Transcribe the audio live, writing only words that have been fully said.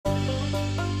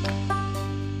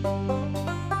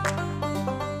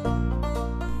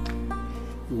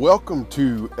Welcome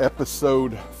to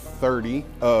episode 30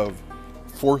 of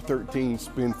 413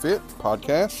 Spin Fit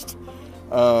podcast.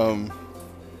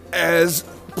 As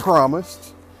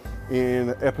promised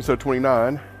in episode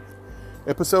 29,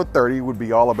 episode 30 would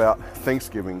be all about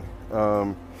Thanksgiving.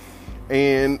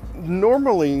 And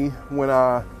normally when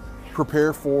I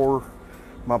prepare for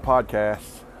my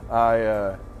podcast,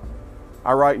 I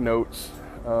write notes.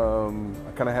 I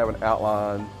kind of have an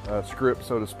outline, a script,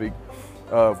 so to speak,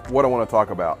 of what I want to talk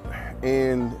about.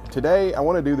 And today I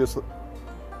want to do this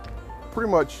pretty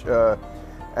much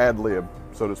ad lib,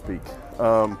 so to speak,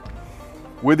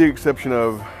 with the exception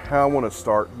of how I want to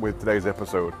start with today's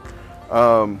episode.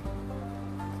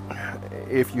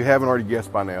 If you haven't already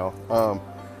guessed by now,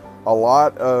 a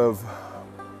lot of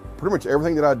pretty much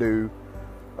everything that I do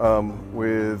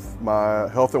with my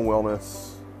health and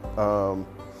wellness,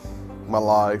 my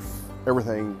life,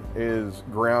 everything is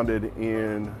grounded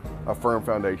in a firm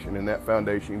foundation, and that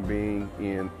foundation being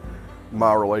in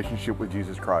my relationship with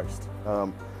Jesus Christ.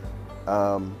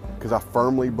 Because I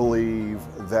firmly believe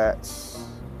that's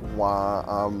why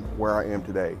I'm where I am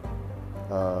today.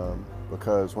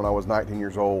 Because when I was 19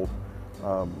 years old,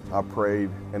 I prayed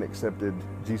and accepted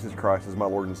Jesus Christ as my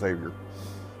Lord and Savior,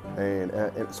 and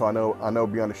so I know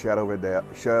beyond a shadow of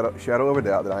a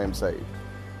doubt that I am saved.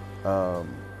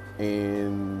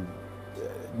 And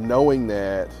knowing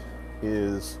that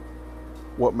is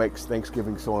what makes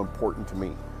Thanksgiving so important to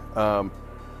me.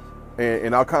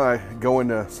 And I'll kind of go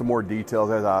into some more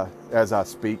details as I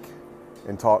speak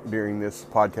and talk during this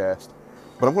podcast.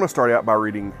 But I'm going to start out by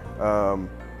reading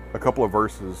a couple of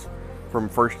verses from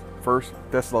First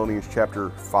Thessalonians chapter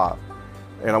 5.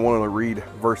 And I want to read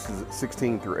verses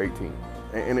 16 through 18.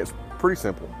 And it's pretty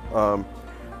simple.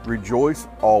 Rejoice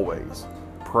always,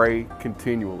 pray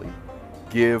continually,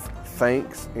 give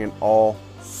thanks in all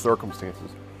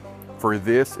circumstances, for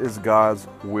this is God's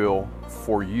will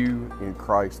for you in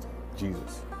Christ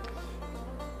Jesus.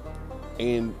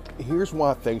 And here's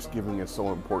why Thanksgiving is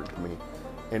so important to me,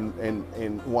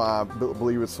 and why I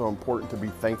believe it's so important to be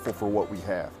thankful for what we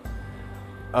have.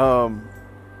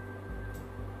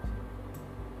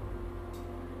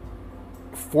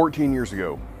 14 years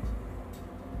ago,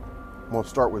 I'm going to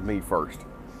start with me first.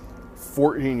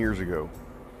 14 years ago,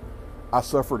 I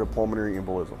suffered a pulmonary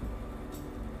embolism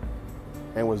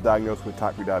and was diagnosed with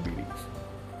type 2 diabetes.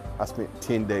 I spent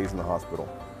 10 days in the hospital.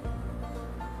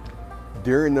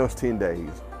 During those 10 days,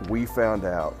 we found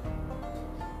out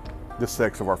the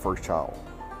sex of our first child,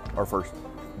 our first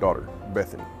daughter,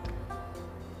 Bethany.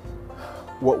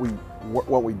 What we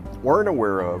weren't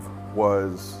aware of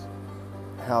was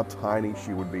how tiny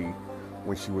she would be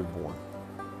when she was born.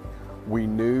 We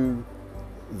knew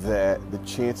that the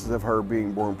chances of her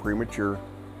being born premature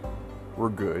were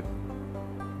good.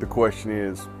 The question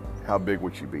is, how big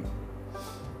would she be?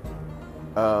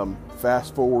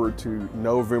 Fast forward to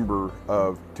November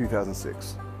of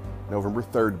 2006, November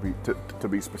 3rd to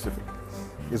be specific,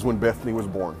 is when Bethany was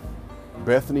born.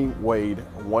 Bethany weighed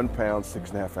 1 pound,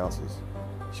 6.5 ounces.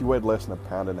 She weighed less than 1.5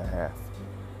 pounds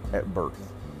at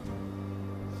birth.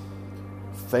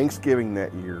 Thanksgiving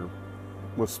that year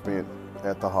was spent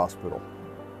at the hospital.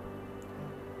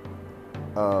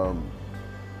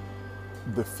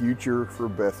 The future for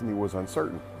Bethany was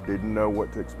uncertain. Didn't know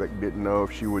what to expect. Didn't know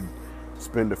if she would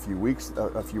spend a few more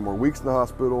weeks in the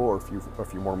hospital, or a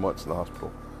few more months in the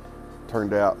hospital.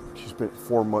 Turned out she spent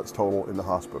 4 months total in the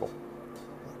hospital.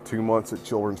 2 months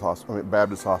at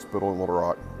Baptist Hospital in Little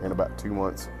Rock, and about 2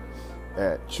 months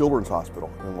at Children's Hospital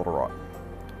in Little Rock.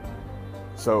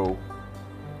 So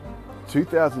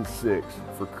 2006,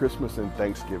 for Christmas and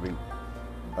Thanksgiving,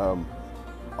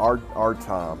 our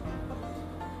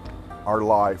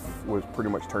life was pretty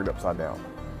much turned upside down.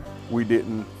 We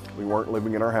weren't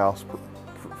living in our house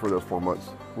for those 4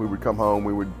 months. We would come home,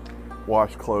 we would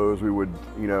wash clothes, we would,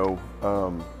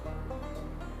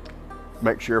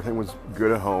 make sure everything was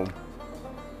good at home.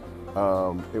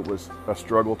 It was a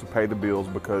struggle to pay the bills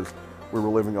because we were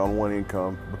living on one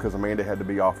income, because Amanda had to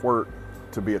be off work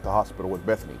to be at the hospital with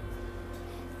Bethany.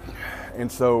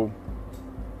 And so,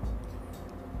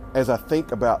 as I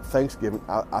think about Thanksgiving,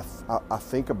 I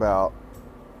think about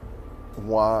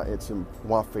why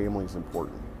family is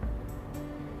important.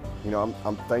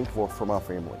 I'm thankful for my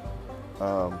family.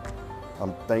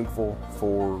 I'm thankful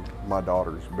for my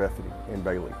daughters, Bethany and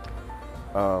Bailey.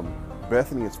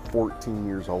 Bethany is 14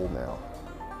 years old now.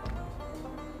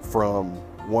 From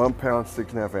 1 pound,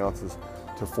 6.5 ounces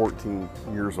to 14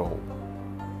 years old.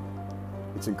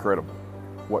 It's incredible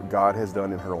what God has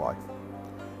done in her life.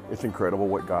 It's incredible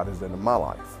what God has done in my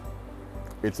life.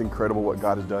 It's incredible what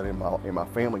God has done in my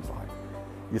family's life.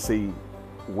 You see,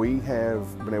 we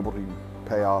have been able to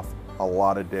pay off a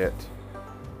lot of debt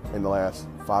in the last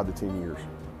 5 to 10 years,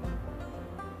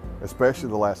 especially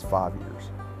the last 5 years.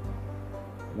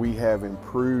 We have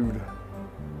improved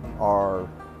our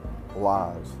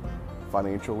lives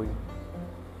financially,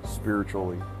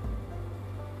 spiritually,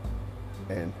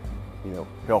 and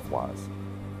health-wise,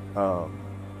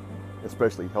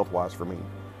 especially health-wise for me.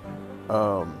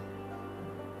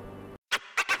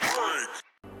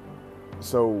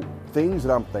 So things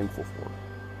that I'm thankful for.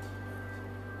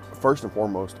 First and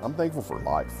foremost, I'm thankful for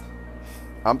life.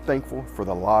 I'm thankful for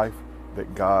the life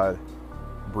that God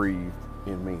breathed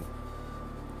in me.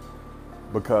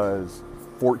 Because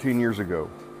 14 years ago,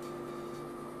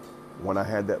 when I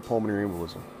had that pulmonary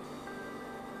embolism,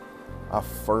 I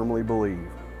firmly believe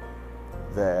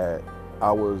that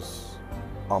I was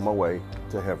on my way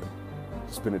to heaven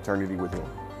to spend eternity with Him.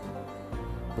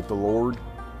 But the Lord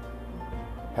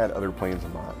had other plans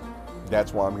in mind.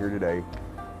 That's why I'm here today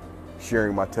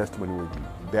sharing my testimony with you.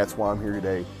 That's why I'm here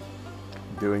today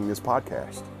doing this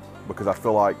podcast, because I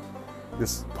feel like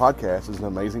this podcast is an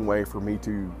amazing way for me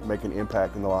to make an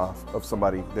impact in the life of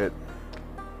somebody that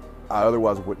I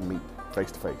otherwise wouldn't meet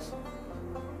face to face.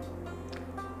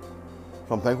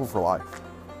 So I'm thankful for life.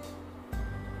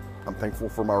 I'm thankful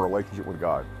for my relationship with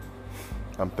God.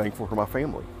 I'm thankful for my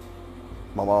family.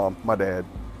 My mom, my dad,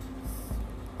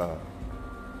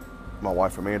 my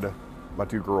wife Amanda, my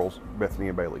 2 girls, Bethany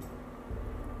and Bailey.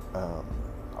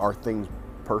 Are things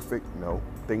perfect? No.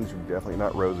 Things are definitely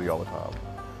not rosy all the time.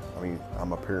 I mean,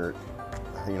 I'm a parent.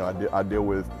 I deal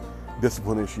with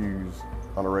discipline issues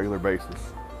on a regular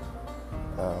basis,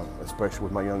 especially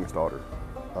with my youngest daughter.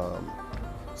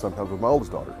 Sometimes with my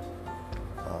oldest daughter.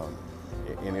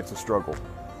 And it's a struggle.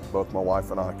 Both my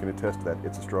wife and I can attest to that.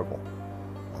 It's a struggle.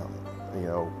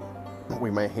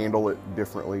 We may handle it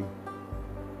differently,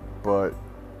 but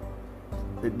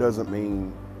it doesn't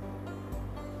mean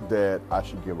that I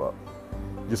should give up.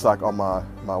 Just like on my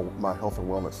health and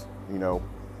wellness,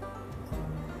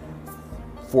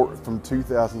 from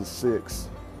 2006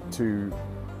 to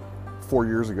 4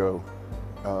 years ago,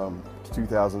 to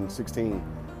 2016,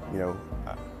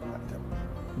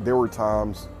 there were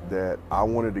times that I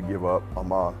wanted to give up on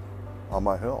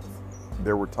my health.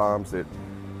 There were times that,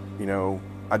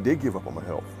 I did give up on my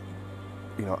health.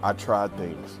 I tried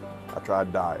things. I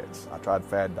tried diets. I tried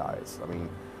fad diets. I mean,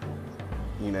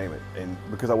 you name it. And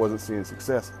because I wasn't seeing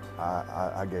success,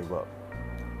 I gave up.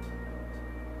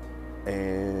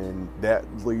 And that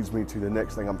leads me to the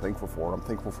next thing I'm thankful for. I'm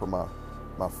thankful for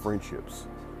my friendships.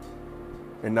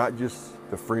 And not just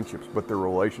the friendships, but the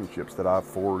relationships that I've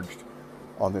forged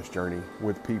on this journey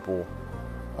with people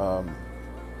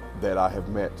that I have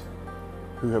met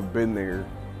who have been there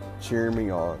cheering me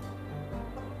on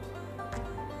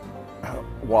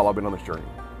while I've been on this journey,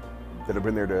 that have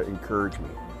been there to encourage me,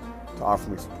 to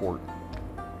offer me support.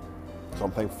 So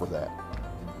I'm thankful for that.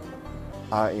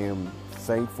 I am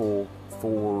thankful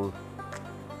for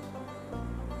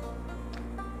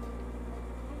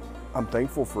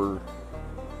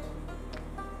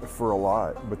a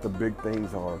lot, but the big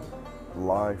things are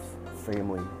life,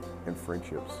 family, and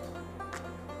friendships.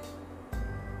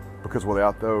 Because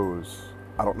without those,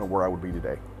 I don't know where I would be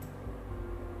today.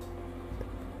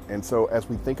 And so as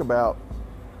we think about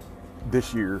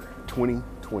this year,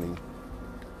 2020,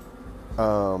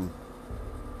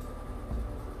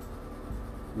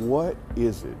 what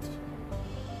is it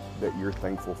that you're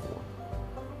thankful for?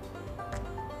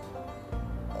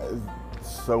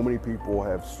 So many people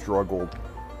have struggled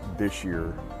this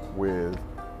year with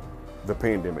the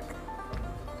pandemic.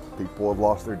 People have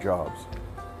lost their jobs.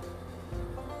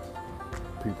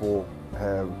 People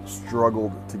have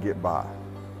struggled to get by.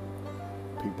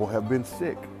 People have been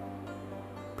sick.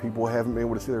 People haven't been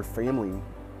able to see their family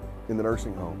in the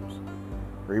nursing homes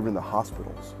or even in the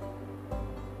hospitals.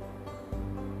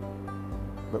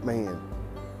 But man,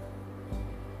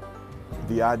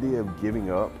 the idea of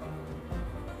giving up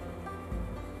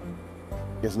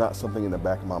is not something in the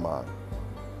back of my mind,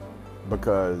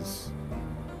 because,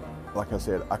 like I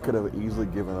said, I could have easily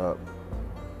given up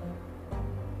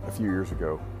a few years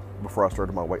ago before I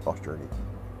started my weight loss journey.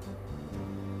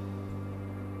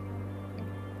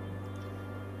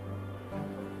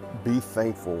 Be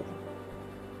thankful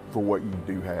for what you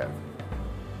do have.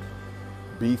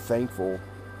 Be thankful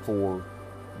for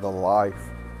the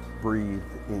life breathed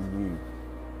in you.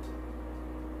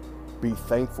 Be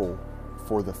thankful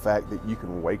for the fact that you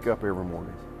can wake up every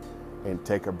morning and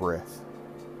take a breath.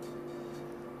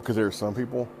 Because there are some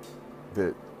people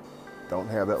that don't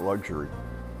have that luxury.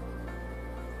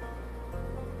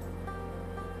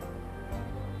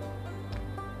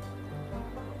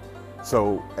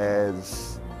 So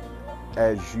as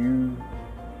you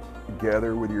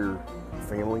gather with your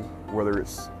family, whether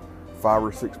it's 5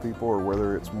 or 6 people or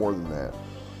whether it's more than that,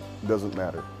 it doesn't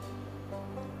matter.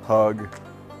 Hug,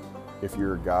 if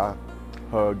you're a guy,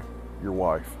 hug your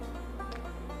wife.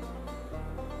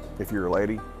 If you're a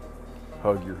lady,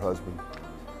 hug your husband.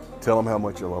 Tell them how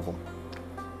much you love them.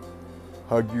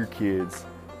 Hug your kids.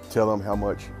 Tell them how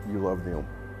much you love them.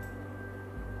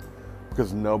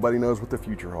 Because nobody knows what the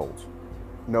future holds.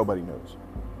 Nobody knows.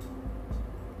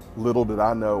 Little did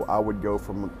I know I would go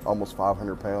from almost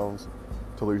 500 pounds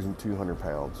to losing 200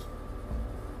 pounds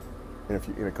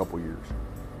in a couple years.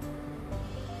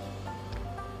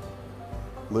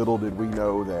 Little did we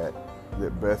know that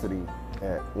Bethany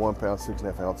at 1 pound,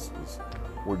 6.5 ounces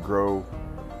would grow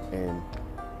and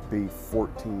be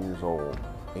 14 years old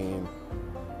and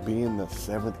be in the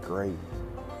 7th grade.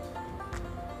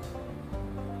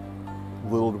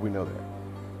 Little did we know that.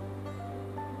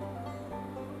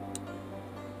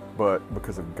 But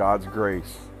because of God's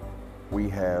grace, we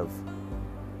have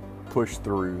pushed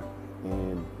through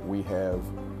and we have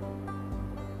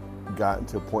gotten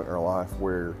to a point in our life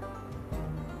where,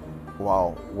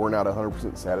 while we're not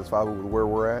 100% satisfied with where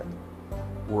we're at,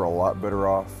 we're a lot better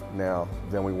off now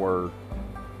than we were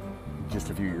just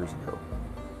a few years ago.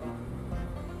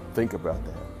 Think about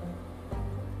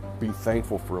that. Be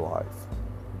thankful for life.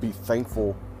 Be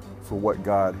thankful for what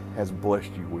God has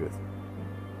blessed you with.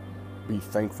 Be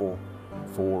thankful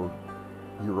for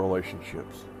your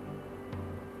relationships.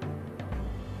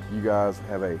 You guys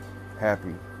have a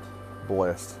happy,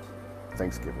 blessed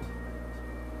Thanksgiving.